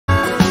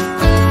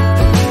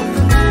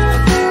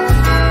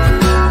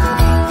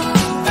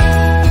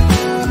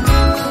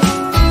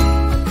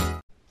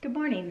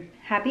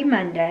Happy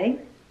Monday.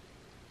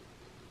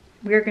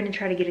 We're gonna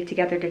try to get it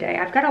together today.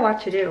 I've got a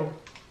lot to do.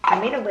 I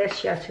made a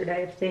list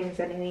yesterday of things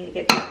that I need to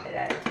get done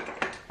today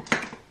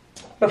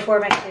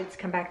before my kids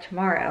come back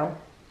tomorrow.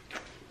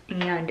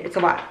 And it's a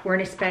lot. We're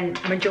gonna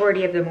spend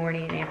majority of the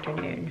morning and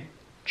afternoon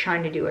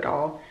trying to do it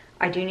all.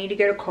 I do need to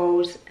go to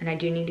Kohl's and I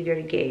do need to go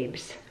to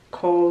Gabe's.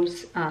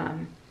 Kohl's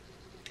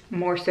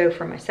more so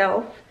for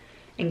myself,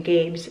 and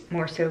Gabe's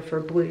more so for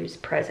Blue's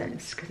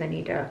presents because I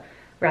need to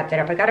wrap that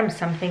up. I got him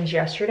some things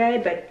yesterday,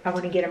 but I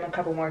want to get him a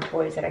couple more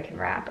toys that I can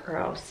wrap, or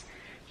else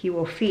he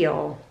will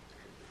feel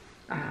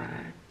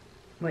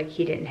like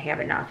he didn't have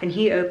enough. And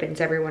he opens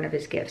every one of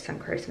his gifts on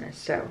Christmas,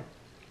 so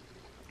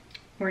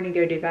we're gonna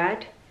go do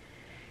that.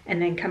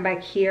 And then come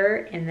back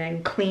here and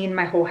then clean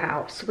my whole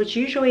house, which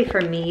usually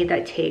for me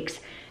that takes,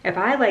 if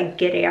I like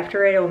get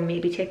after it, it'll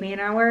maybe take me an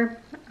hour,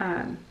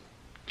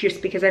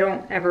 just because I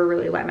don't ever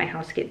really let my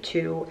house get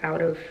too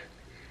out of,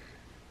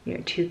 you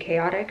know, too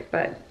chaotic.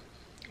 But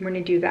I'm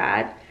gonna do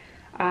that.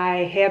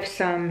 I have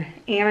some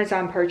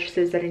Amazon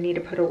purchases that I need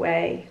to put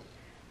away.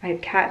 I have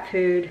cat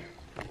food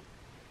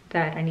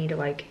that I need to,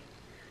 like,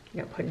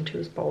 you know, put into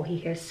his bowl. He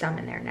has some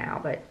in there now,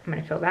 but I'm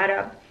gonna fill that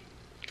up.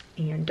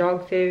 And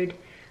dog food,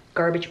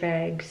 garbage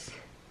bags.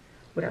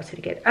 What else did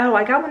I get? Oh,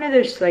 I got one of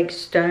those like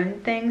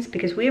stone things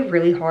because we have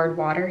really hard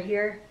water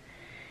here.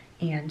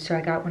 And so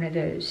I got one of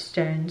those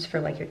stones for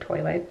like your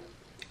toilet.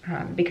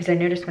 Because I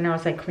noticed when I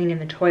was like cleaning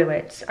the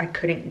toilets, I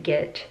couldn't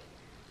get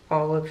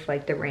all of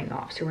like the ring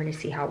off. So we're gonna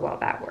see how well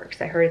that works.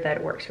 I heard that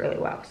it works really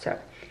well. So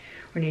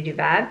we're gonna do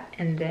that.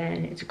 And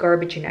then it's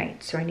garbage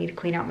night. So I need to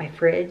clean out my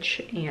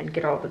fridge and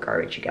get all the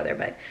garbage together.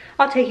 But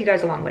I'll take you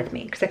guys along with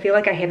me because I feel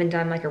like I haven't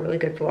done like a really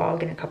good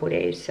vlog in a couple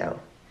days. So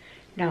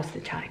now's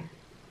the time.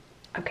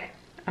 Okay,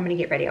 I'm gonna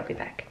get ready, I'll be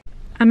back.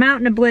 I'm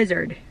out in a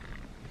blizzard,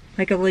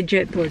 like a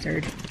legit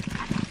blizzard.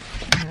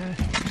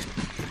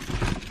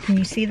 Can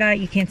you see that?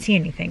 You can't see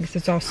anything because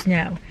it's all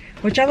snow,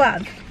 which I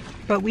love.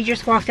 But we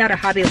just walked out of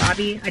Hobby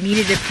Lobby. I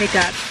needed to pick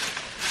up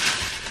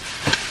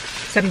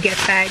some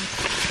gift bags.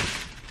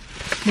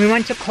 We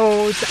went to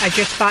Kohl's. I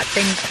just bought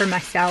things for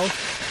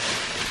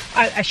myself.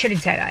 I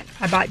shouldn't say that.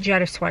 I bought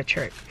Jed a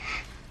sweatshirt.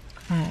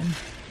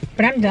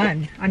 But I'm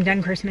done. I'm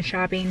done Christmas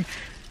shopping.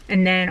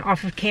 And then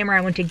off of camera,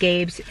 I went to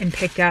Gabe's and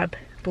picked up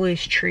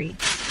Blue's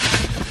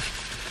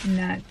treats. And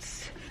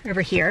that's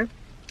over here.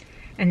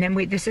 And then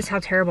this is how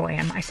terrible I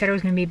am. I said I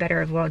was going to be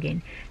better at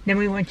vlogging. Then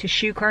we went to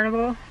Shoe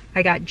Carnival.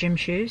 I got gym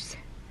shoes.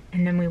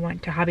 And then we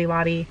went to Hobby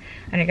Lobby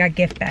and I got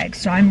gift bags.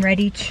 So I'm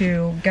ready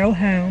to go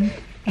home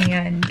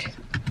and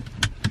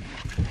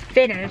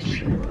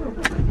finish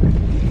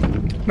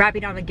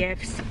wrapping all the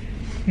gifts,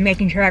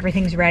 making sure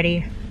everything's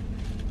ready.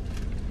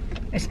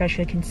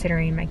 Especially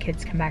considering my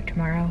kids come back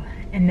tomorrow.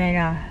 And then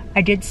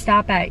I did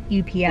stop at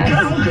UPS.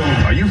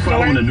 Are you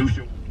following a new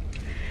show?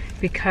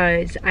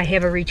 Because I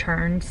have a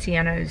return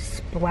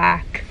Sienna's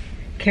black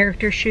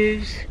character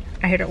shoes.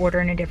 I had to order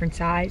in a different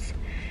size.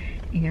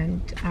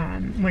 And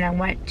when I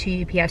went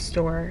to UPS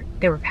store,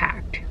 they were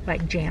packed,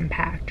 like jam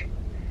packed.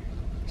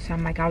 So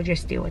I'm like, I'll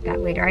just deal with that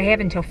later. I have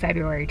until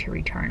February to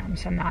return them,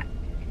 so I'm not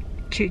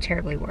too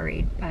terribly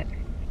worried. But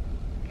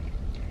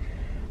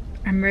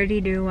I'm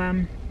ready to go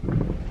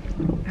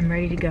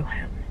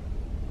home.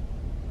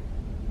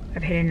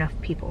 I've hit enough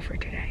people for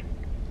today.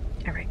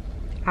 All right,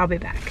 I'll be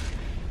back.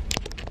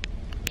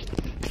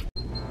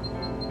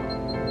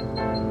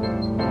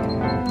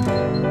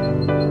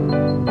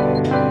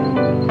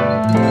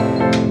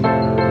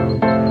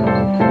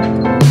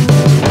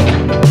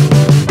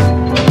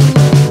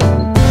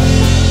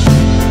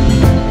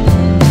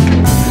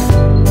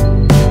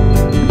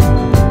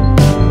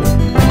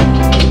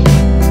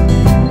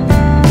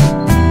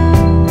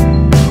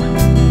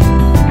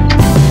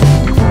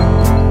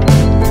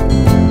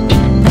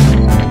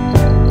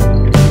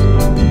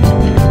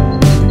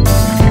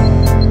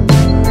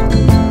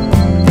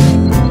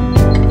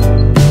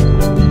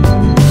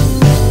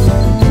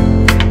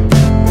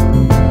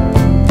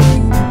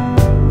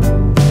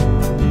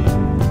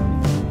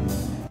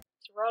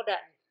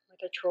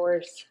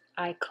 Chores.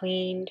 I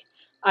cleaned.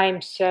 I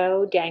am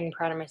so dang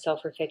proud of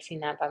myself for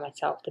fixing that by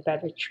myself, the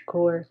beverage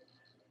cooler.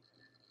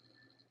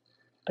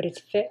 But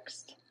it's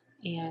fixed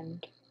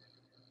and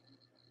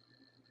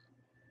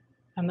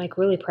I'm like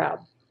really proud.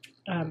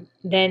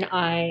 Then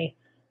I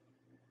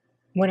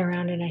went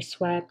around and I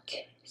swept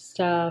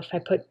stuff. I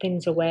put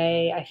things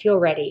away. I feel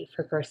ready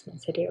for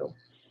Christmas to do.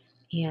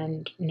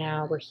 And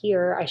now we're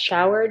here. I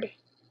showered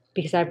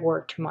because I have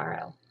work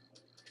tomorrow.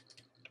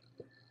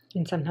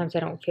 And sometimes I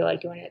don't feel like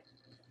doing it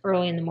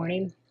early in the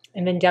morning.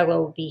 And then Della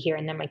will be here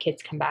and then my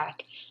kids come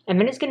back. And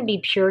then it's going to be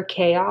pure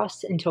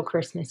chaos until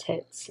Christmas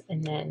hits.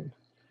 And then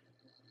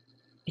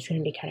it's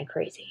going to be kind of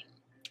crazy.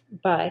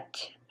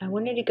 But I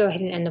wanted to go ahead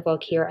and end the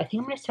vlog here. I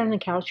think I'm going to sit on the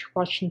couch,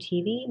 watch some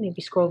TV,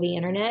 maybe scroll the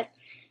internet.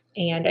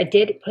 And I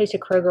did place a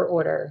Kroger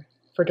order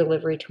for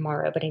delivery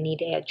tomorrow, but I need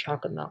to add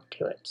chocolate milk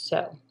to it.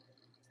 So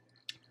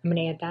I'm going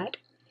to add that.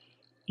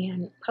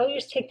 And probably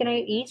just take the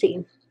night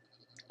easy.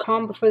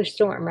 Calm before the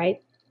storm,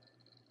 right?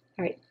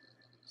 All right.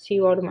 See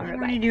you all tomorrow. I'm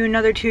going to do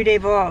another 2-day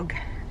vlog.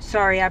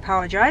 Sorry, I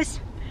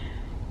apologize.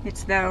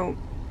 It's though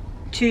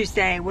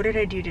Tuesday. What did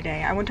I do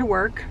today? I went to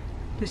work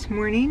this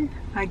morning.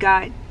 I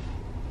got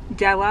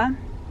Della,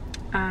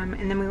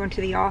 and then we went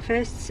to the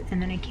office,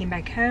 and then I came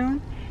back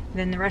home.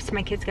 Then the rest of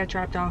my kids got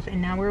dropped off,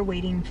 and now we're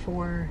waiting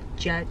for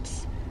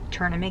Jet's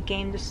tournament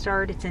game to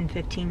start. It's in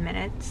 15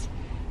 minutes.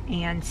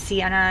 And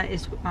Sienna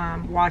is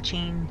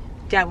watching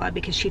Della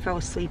because she fell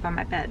asleep on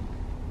my bed,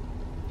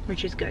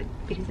 which is good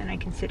because then I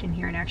can sit in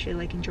here and actually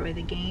like enjoy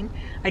the game.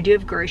 I do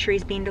have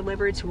groceries being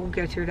delivered, so we'll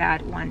go through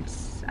that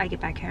once I get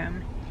back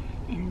home.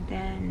 And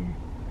then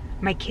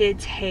my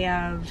kids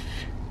have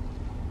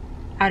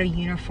out of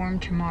uniform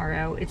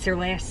tomorrow. It's their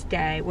last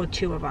day. Well,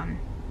 2 of them.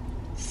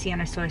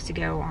 Sienna still has to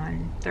go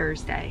on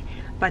Thursday,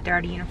 but they're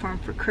out of uniform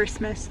for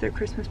Christmas, their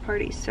Christmas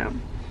party, so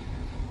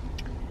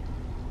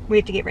we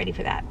have to get ready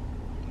for that.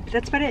 But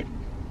that's about it.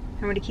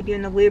 I'm going to keep you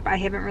in the loop. I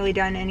haven't really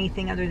done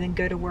anything other than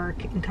go to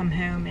work and come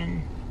home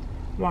and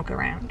walk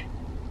around.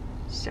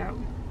 So,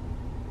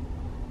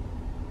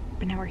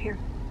 but now we're here,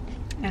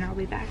 and I'll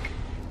be back.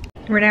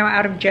 We're now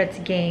out of Jet's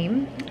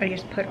game. I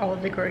just put all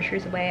of the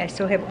groceries away. I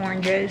still have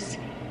oranges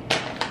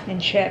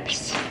and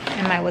chips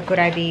and my liquid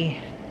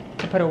IV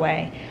to put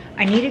away.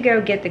 I need to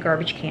go get the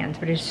garbage cans,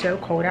 but it's so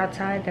cold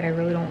outside that I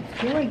really don't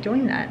feel like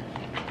doing that.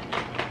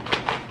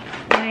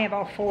 And I have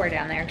all 4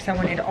 down there because I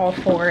wanted all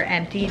 4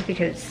 emptied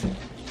because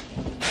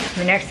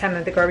the next time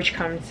that the garbage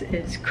comes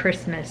is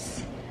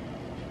Christmas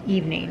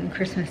evening,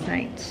 Christmas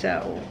night.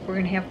 So we're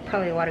gonna have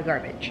probably a lot of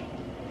garbage.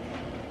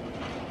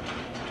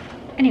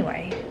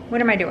 Anyway,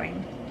 what am I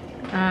doing?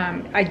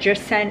 I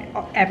just sent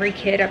every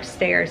kid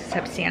upstairs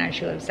except Sienna,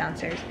 she lives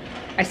downstairs.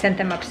 I sent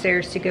them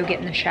upstairs to go get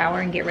in the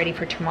shower and get ready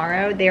for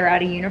tomorrow. They're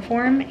out of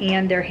uniform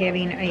and they're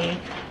having a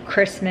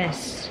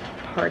Christmas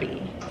party,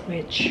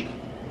 which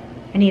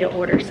I need to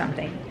order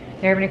something.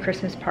 They're having a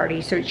Christmas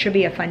party, so it should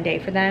be a fun day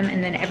for them.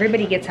 And then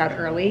everybody gets out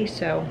early,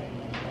 so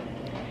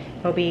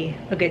it'll be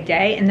a good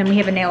day. And then we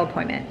have a nail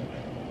appointment.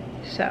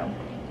 So,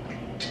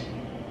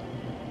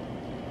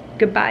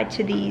 goodbye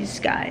to these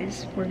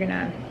guys. We're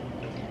gonna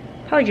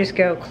probably just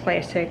go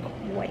classic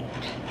white,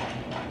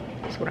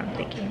 is what I'm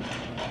thinking.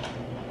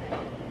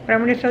 But I'm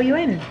gonna fill you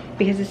in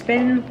because it's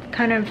been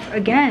kind of,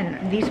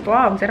 again, these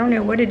vlogs, I don't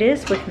know what it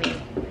is with me.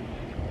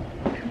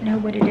 I don't know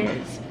what it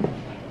is.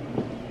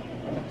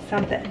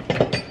 Something.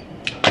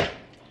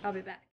 I'll be back.